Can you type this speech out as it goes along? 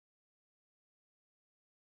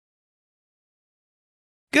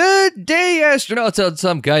Good day, astronauts on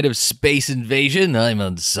some kind of space invasion. I'm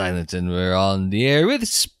Unsilent, and we're on the air with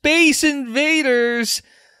Space Invaders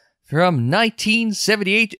from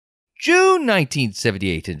 1978, June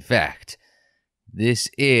 1978, in fact. This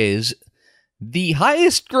is the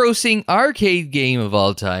highest-grossing arcade game of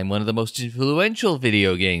all time, one of the most influential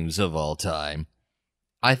video games of all time.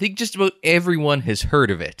 I think just about everyone has heard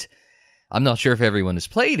of it. I'm not sure if everyone has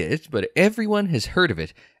played it, but everyone has heard of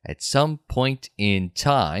it at some point in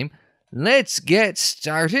time. Let's get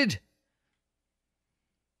started.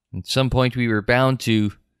 At some point, we were bound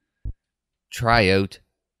to try out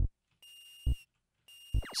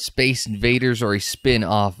Space Invaders or a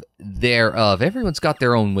spin-off thereof. Everyone's got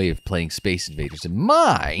their own way of playing Space Invaders. And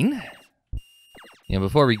mine,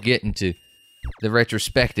 before we get into the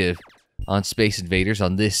retrospective on Space Invaders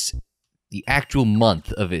on this, the actual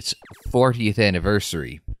month of its 40th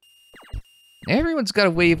anniversary, everyone's got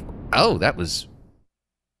a way of... Oh, that was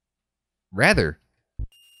rather...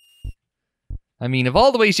 I mean, of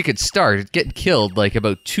all the ways you could start, getting killed like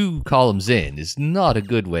about 2 columns in is not a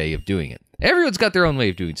good way of doing it. Everyone's got their own way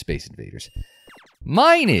of doing Space Invaders.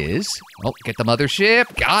 Mine is... Oh, get the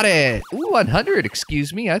mothership. Got it. Ooh, 100,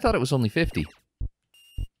 excuse me. I thought it was only 50.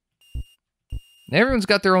 Everyone's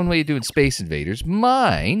got their own way of doing Space Invaders.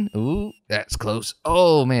 Mine... Ooh, that's close.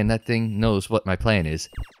 Oh, man, that thing knows what my plan is.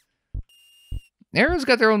 Everyone's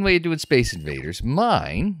got their own way of doing Space Invaders.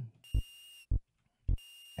 Mine...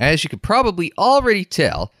 As you could probably already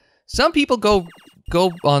tell, some people go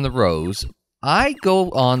on the rows. I go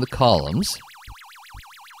on the columns.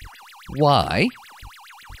 Why?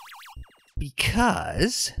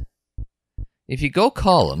 Because if you go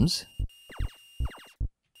columns...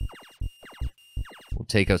 We'll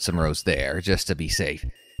take out some rows there, just to be safe.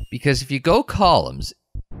 Because if you go columns...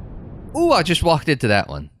 Ooh, I just walked into that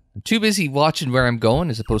one. I'm too busy watching where I'm going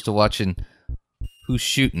as opposed to watching who's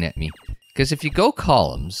shooting at me. Because if you go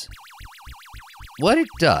columns, what it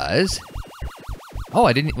does... Oh,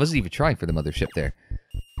 wasn't even trying for the mothership there.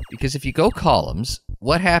 Because if you go columns,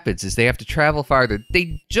 what happens is they have to travel farther.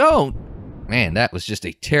 They don't... Man, that was just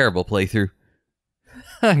a terrible playthrough.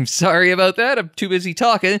 I'm sorry about that. I'm too busy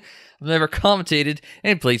talking. I've never commentated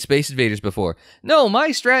and played Space Invaders before. No,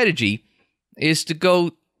 my strategy is to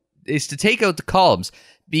take out the columns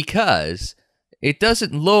because it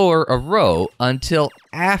doesn't lower a row until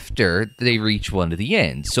after they reach one of the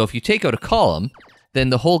ends. So if you take out a column, then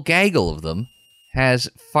the whole gaggle of them has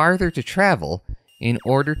farther to travel in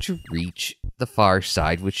order to reach the far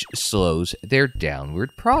side, which slows their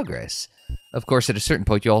downward progress. Of course, at a certain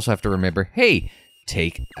point, you also have to remember, hey,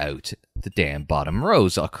 take out the damn bottom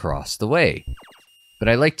rows across the way. But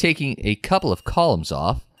I like taking a couple of columns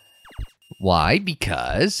off. Why?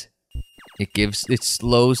 Because it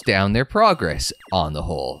slows down their progress on the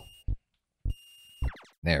whole.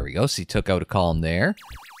 There we go. So you took out a column there.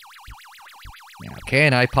 Now,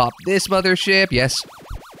 can I pop this mothership? Yes.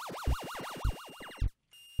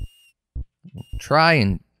 We'll try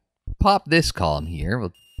and pop this column here.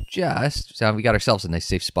 We'll just... So we got ourselves a nice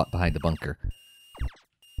safe spot behind the bunker.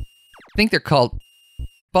 I think they're called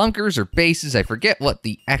bunkers or bases. I forget what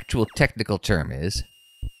the actual technical term is.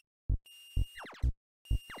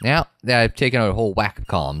 Now that I've taken out a whole whack of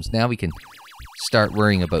columns, now we can start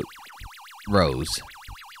worrying about rows.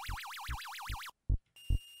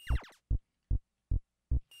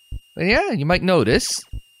 But yeah, you might notice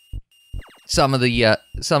some of the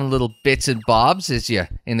some little bits and bobs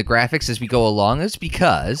in the graphics as we go along. It's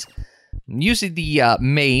because I'm using the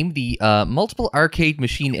MAME, the Multiple Arcade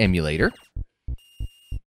Machine Emulator.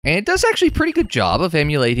 And it does actually a pretty good job of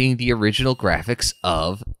emulating the original graphics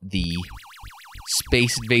of the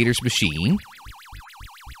Space Invaders machine.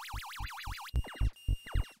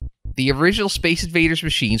 The original Space Invaders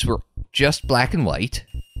machines were just black and white.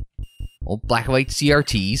 Old black and white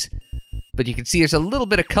CRTs. But you can see there's a little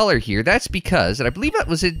bit of color here. That's because, and I believe that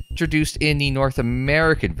was introduced in the North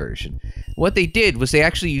American version. What they did was they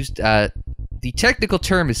actually used, the technical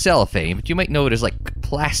term is cellophane, but you might know it as like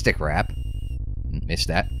plastic wrap. Missed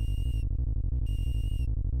that.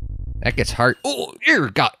 That gets hard. Oh, here,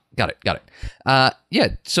 got it. Yeah,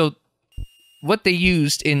 so what they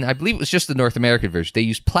used in, I believe it was just the North American version, they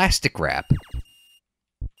used plastic wrap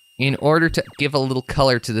in order to give a little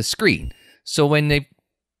color to the screen. So when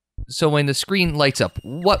the screen lights up,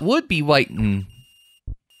 what would be white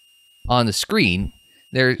on the screen,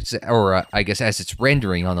 I guess as it's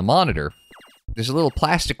rendering on the monitor, there's a little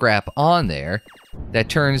plastic wrap on there that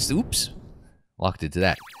turns, oops, walked into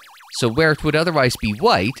that. So where it would otherwise be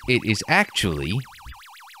white, it is actually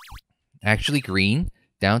green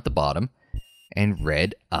down at the bottom and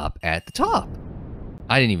red up at the top.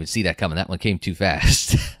 I didn't even see that coming. That one came too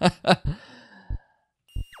fast.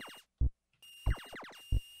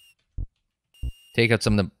 Take out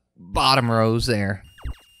some of the bottom rows there.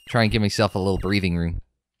 Try and give myself a little breathing room.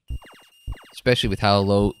 Especially with how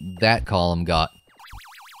low that column got.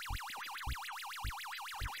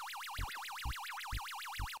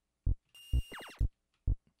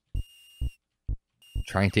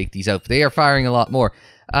 Try and take these out. They are firing a lot more.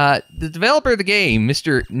 The developer of the game,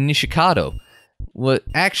 Mr. Nishikado,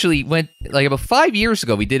 actually went, like about 5 years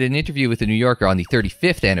ago, we did an interview with the New Yorker on the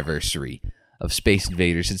 35th anniversary of Space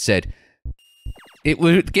Invaders and said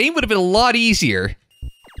the game would have been a lot easier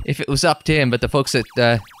if it was up to him, but the folks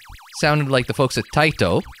that sounded like the folks at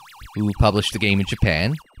Taito, who published the game in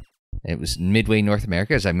Japan, it was Midway North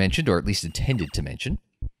America, as I mentioned, or at least intended to mention.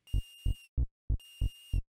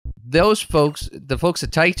 Those folks, the folks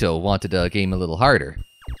at Taito, wanted a game a little harder.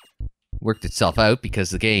 Worked itself out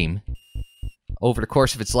because the game, over the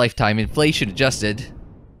course of its lifetime, inflation adjusted.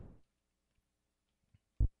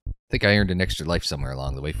 I think I earned an extra life somewhere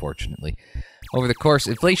along the way, fortunately.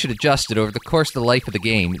 Inflation adjusted over the course of the life of the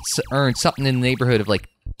game, it's earned something in the neighborhood of like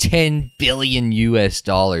 10 billion US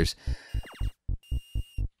dollars.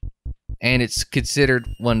 And it's considered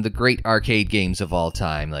one of the great arcade games of all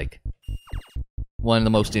time, like one of the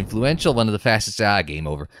most influential, one of the fastest game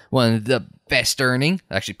over, one of the best earning,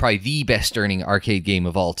 actually probably the best earning arcade game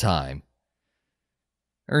of all time.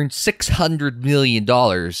 Earned $600 million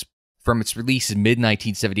from its release in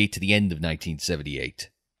mid-1978 to the end of 1978.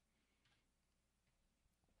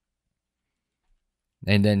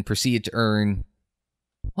 And then proceeded to earn,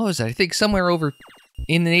 what was that? I think somewhere over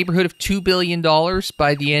in the neighborhood of $2 billion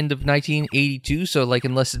by the end of 1982. So like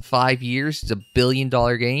in less than 5 years, it's $1 billion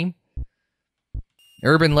game.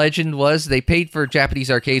 Urban legend was they paid for Japanese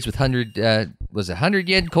arcades with 100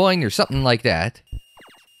 yen coin or something like that.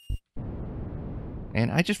 And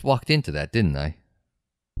I just walked into that, didn't I?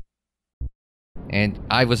 And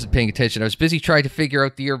I wasn't paying attention. I was busy trying to figure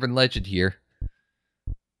out the urban legend here.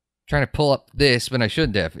 Trying to pull up this when I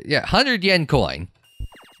shouldn't have. Yeah, 100 yen coin.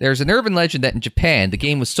 There's an urban legend that in Japan, the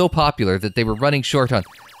game was so popular that they were running short on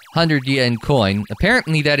 100 yen coin.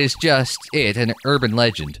 Apparently that is just it, an urban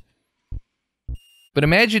legend. But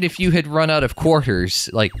imagine if you had run out of quarters,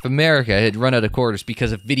 like if America had run out of quarters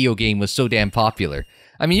because a video game was so damn popular.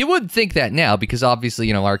 I mean, you wouldn't think that now, because obviously,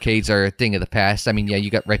 you know, arcades are a thing of the past. I mean, yeah, you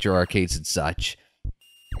got retro arcades and such.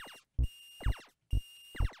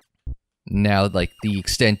 Now, like, the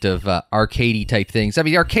extent of arcadey type things. I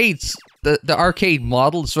mean, arcades, the arcade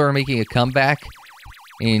model is sort of making a comeback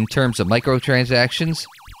in terms of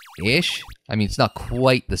microtransactions-ish. I mean, it's not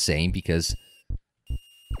quite the same, because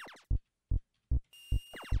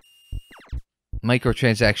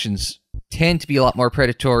microtransactions tend to be a lot more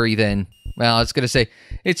predatory than, well, I was going to say,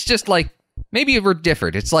 it's just like, maybe we're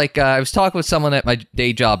different. It's like, I was talking with someone at my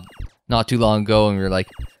day job not too long ago, and we were like,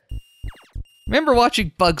 remember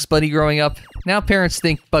watching Bugs Bunny growing up? Now parents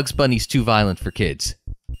think Bugs Bunny's too violent for kids.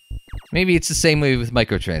 Maybe it's the same way with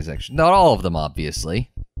microtransactions. Not all of them, obviously.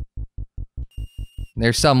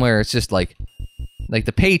 There's somewhere it's just like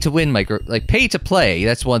the pay-to-win like pay-to-play,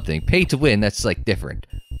 that's one thing. Pay-to-win, that's like different.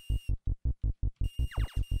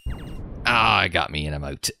 Ah, it got me and I'm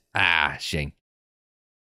out. Ah, shame.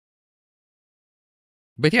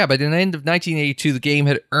 But yeah, by the end of 1982, the game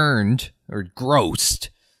had earned, or grossed,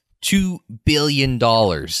 $2 billion.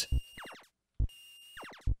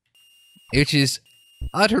 Which is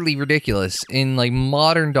utterly ridiculous. In, like,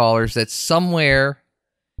 modern dollars, that's somewhere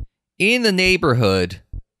in the neighborhood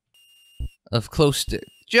of close to,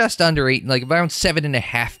 just under like around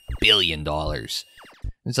 $7.5 billion.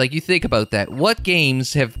 It's like, you think about that. What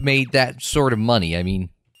games have made that sort of money? I mean,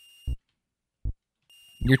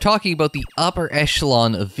 you're talking about the upper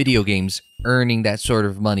echelon of video games earning that sort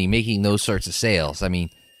of money, making those sorts of sales. I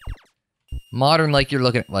mean, modern, like, you're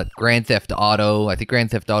looking at, what, Grand Theft Auto, I think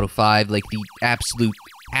Grand Theft Auto 5, like, the absolute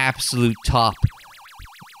top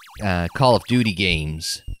Call of Duty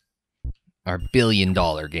games are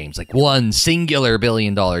billion-dollar games. Like, one singular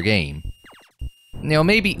billion-dollar game. You know,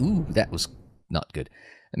 maybe, ooh, that was not good.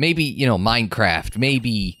 Maybe, you know, Minecraft,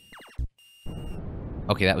 maybe,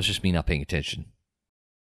 okay, that was just me not paying attention.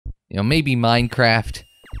 You know, maybe Minecraft.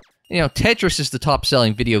 You know, Tetris is the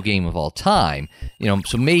top-selling video game of all time. You know,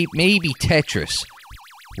 so maybe Tetris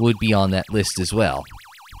would be on that list as well.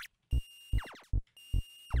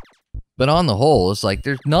 But on the whole, it's like,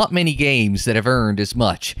 there's not many games that have earned as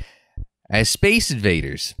much as Space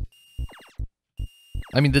Invaders.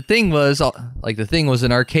 I mean, the thing was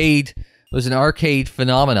an arcade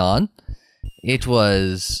phenomenon. It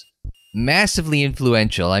was massively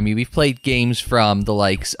influential. I mean, we've played games from the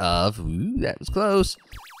likes of... Ooh, that was close.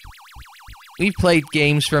 We've played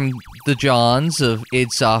games from the Johns of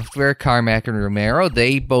id Software, Carmack and Romero.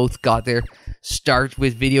 They both got their start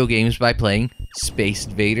with video games by playing Space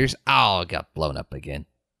Invaders. Oh, I got blown up again.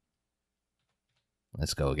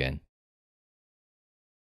 Let's go again.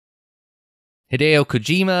 Hideo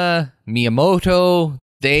Kojima, Miyamoto,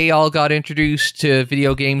 they all got introduced to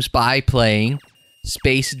video games by playing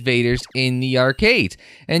Space Invaders in the arcade.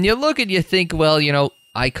 And you look and you think, well, you know,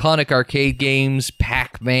 iconic arcade games,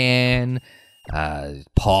 Pac-Man,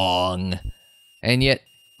 Pong, and yet,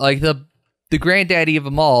 like, the granddaddy of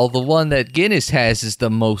them all, the one that Guinness has is the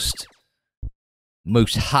most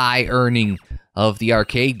high earning of the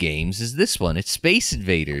arcade games, is this one. It's Space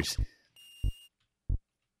Invaders.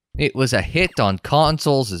 It was a hit on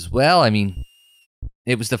consoles as well. I mean,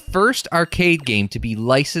 it was the first arcade game to be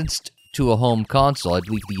licensed to a home console. I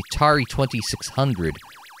believe the Atari 2600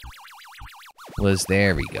 was...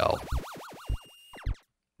 There we go.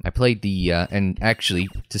 I played the... and actually,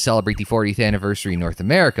 to celebrate the 40th anniversary in North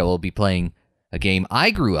America, we'll be playing a game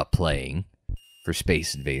I grew up playing for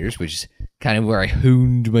Space Invaders, which is kind of where I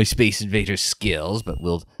honed my Space Invaders skills, but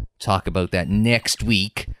we'll talk about that next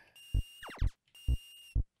week.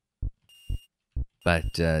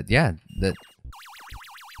 But, yeah, that...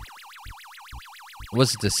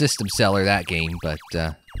 wasn't a system seller, that game, but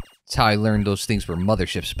that's how I learned those things were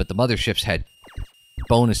motherships. But the motherships had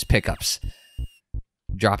bonus pickups.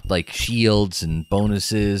 Dropped, like, shields and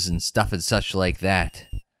bonuses and stuff and such like that.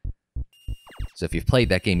 So if you've played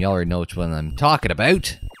that game, you already know which one I'm talking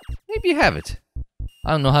about. Maybe you haven't.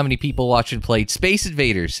 I don't know how many people watching played Space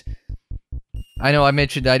Invaders. I know I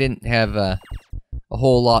mentioned I didn't have a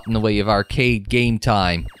whole lot in the way of arcade game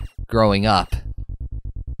time growing up.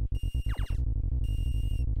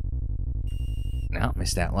 No,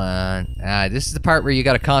 missed that one. This is the part where you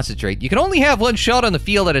gotta concentrate. You can only have one shot on the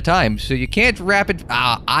field at a time, so you can't rapid...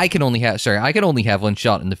 I can only have one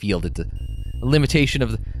shot in the field at the limitation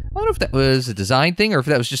of the... I don't know if that was a design thing or if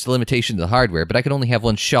that was just a limitation to the hardware, but I can only have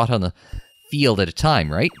one shot on the field at a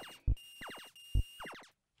time, right?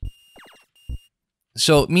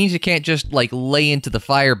 So it means you can't just, like, lay into the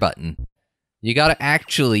fire button. You gotta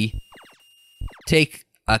actually take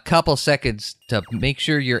a couple seconds to make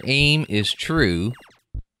sure your aim is true.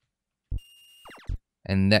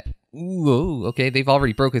 And that... Ooh, okay, they've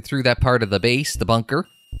already broken through that part of the base, the bunker.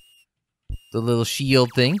 The little shield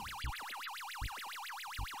thing.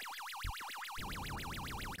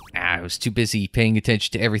 I was too busy paying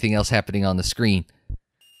attention to everything else happening on the screen.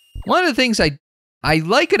 One of the things I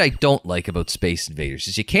like and I don't like about Space Invaders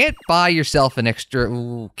is you can't buy yourself an extra...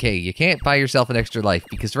 Okay, you can't buy yourself an extra life,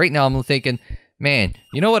 because right now I'm thinking... Man,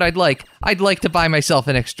 you know what I'd like? I'd like to buy myself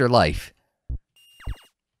an extra life.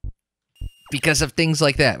 Because of things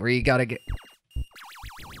like that, where you gotta get...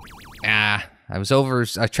 I was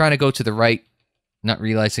trying to go to the right, not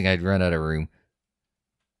realizing I'd run out of room.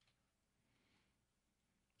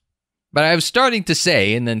 But I was starting to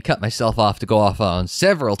say, and then cut myself off to go off on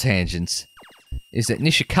several tangents, is that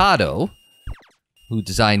Nishikado, who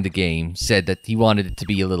designed the game, said that he wanted it to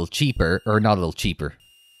be a little cheaper, or not a little cheaper.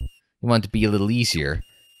 He wanted it to be a little easier.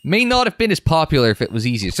 May not have been as popular if it was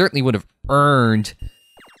easier. It certainly would have earned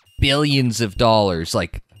billions of dollars,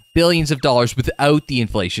 like billions of dollars without the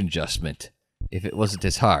inflation adjustment, if it wasn't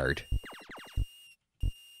as hard.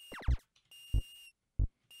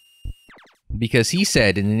 Because he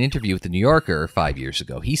said in an interview with The New Yorker 5 years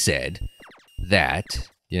ago, he said that,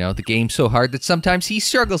 you know, the game's so hard that sometimes he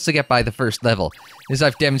struggles to get by the first level. As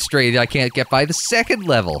I've demonstrated, I can't get by the second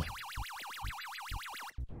level.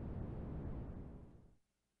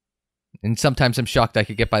 And sometimes I'm shocked I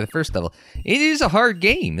could get by the first level. It is a hard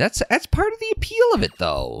game. That's part of the appeal of it,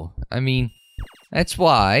 though. I mean, that's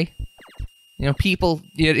why, you know, people,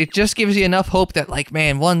 it just gives you enough hope that, like,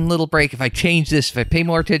 man, one little break, if I change this, if I pay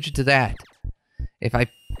more attention to that, if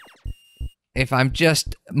I'm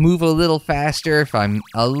just move a little faster, if I'm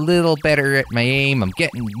a little better at my aim, I'm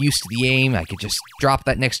getting used to the aim, I could just drop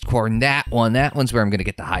that next core and that one's where I'm going to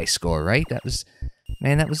get the high score, right? That was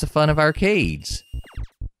the fun of arcades.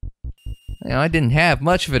 You know, I didn't have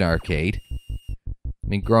much of an arcade. I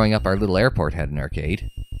mean, growing up, our little airport had an arcade.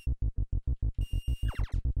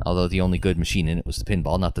 Although the only good machine in it was the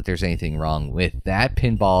pinball. Not that there's anything wrong with that.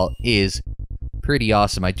 Pinball is pretty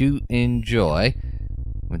awesome. I do enjoy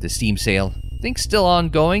with the Steam sale. I think still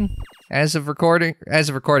ongoing as of recording. As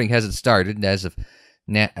of recording, hasn't started. As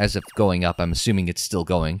of going up, I'm assuming it's still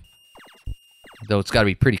going. Though it's got to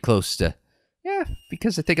be pretty close to... Yeah,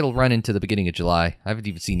 because I think it'll run into the beginning of July. I haven't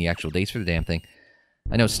even seen the actual dates for the damn thing.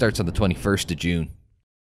 I know it starts on the 21st of June.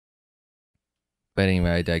 But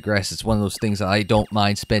anyway, I digress. It's one of those things that I don't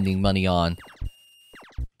mind spending money on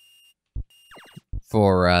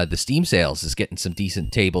for the Steam sales, is getting some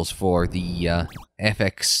decent tables for the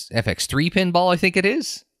FX3 pinball, I think it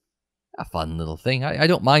is. A fun little thing. I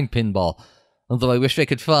don't mind pinball, although I wish I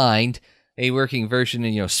could find a working version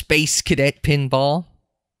of, Space Cadet pinball.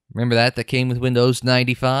 Remember that came with Windows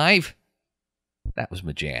 95? That was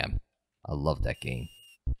my jam. I love that game.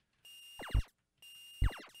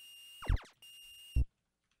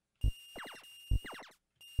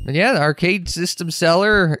 But yeah, the arcade system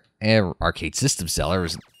seller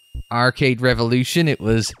was Arcade Revolution. It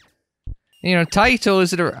was, Taito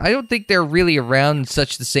is I don't think they're really around in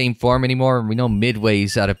such the same form anymore. We know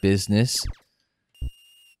Midway's out of business.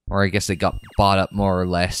 Or I guess they got bought up more or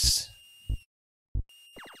less.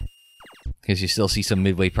 Because you still see some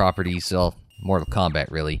Midway properties, Mortal Kombat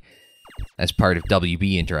really, as part of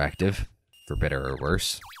WB Interactive, for better or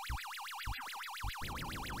worse.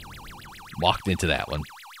 Walked into that one.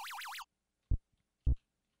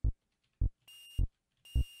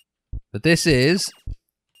 But this is,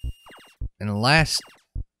 in the last,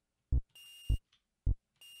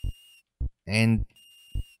 and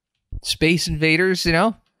Space Invaders,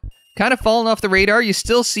 kind of falling off the radar. You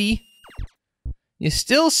still see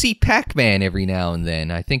Pac-Man every now and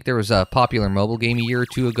then. I think there was a popular mobile game a year or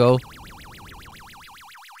two ago.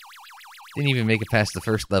 Didn't even make it past the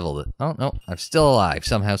first level. Oh, no, I'm still alive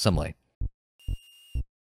somehow, someway.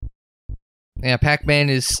 Yeah, Pac-Man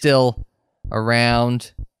is still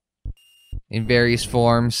around in various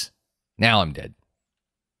forms. Now I'm dead.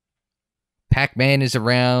 Pac-Man is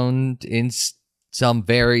around in some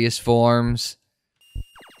various forms. I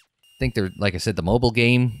think like I said, the mobile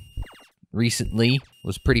game recently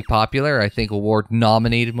was pretty popular. I think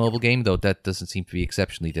award-nominated mobile game, though that doesn't seem to be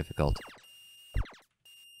exceptionally difficult.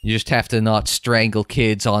 You just have to not strangle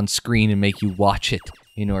kids on screen and make you watch it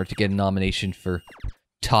in order to get a nomination for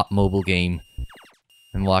top mobile game.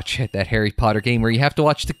 And watch that Harry Potter game where you have to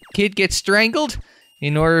watch the kid get strangled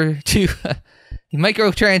in order to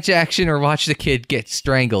microtransaction, or watch the kid get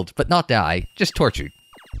strangled, but not die, just tortured.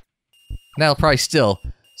 And that'll probably still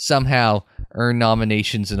somehow earn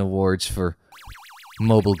nominations and awards for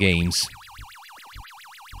mobile games.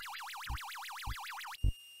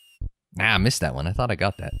 I missed that one. I thought I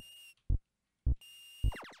got that.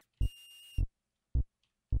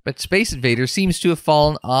 But Space Invaders seems to have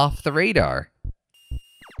fallen off the radar.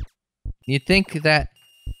 You'd think that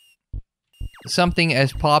something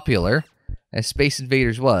as popular as Space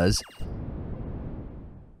Invaders was,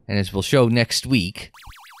 and as we'll show next week,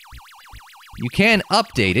 you can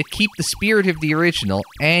update it, keep the spirit of the original,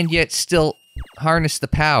 and yet still harness the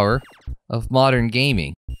power of modern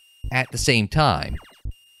gaming at the same time,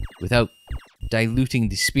 without diluting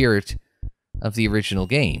the spirit of the original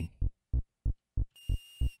game.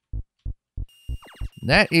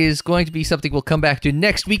 That is going to be something we'll come back to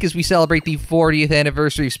next week as we celebrate the 40th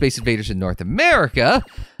anniversary of Space Invaders in North America.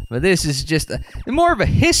 But this is just more of a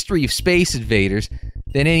history of Space Invaders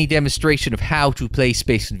than any demonstration of how to play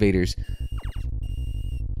Space Invaders.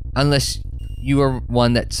 Unless you are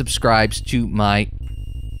one that subscribes to my...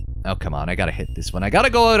 Oh, come on, I gotta hit this one. I gotta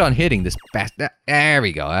go out on hitting this There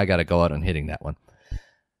we go, I gotta go out on hitting that one.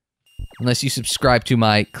 Unless you subscribe to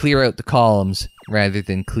my clear out the columns rather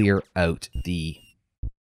than clear out the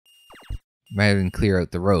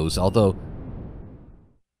rows, although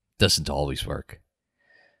doesn't always work.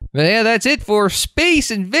 But yeah, that's it for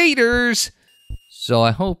Space Invaders. So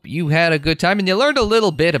I hope you had a good time and you learned a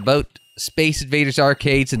little bit about Space Invaders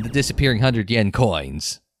arcades and the disappearing 100 yen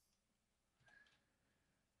coins.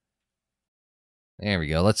 There we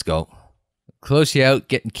go, let's go. Close you out,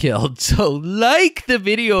 getting killed. So like the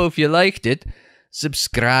video if you liked it.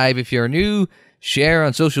 Subscribe if you're new. Share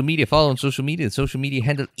on social media. Follow on social media. The social media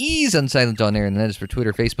handle is Unsilent on air, and that is for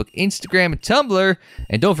Twitter, Facebook, Instagram, and Tumblr.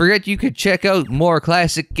 And don't forget, you could check out more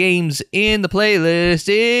classic games in the playlist.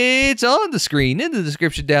 It's on the screen in the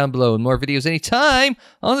description down below, and more videos anytime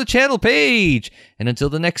on the channel page. And until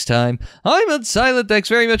the next time, I'm Unsilent. Thanks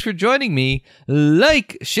very much for joining me.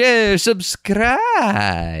 Like, share,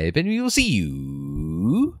 subscribe, and we will see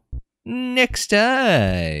you next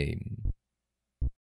time.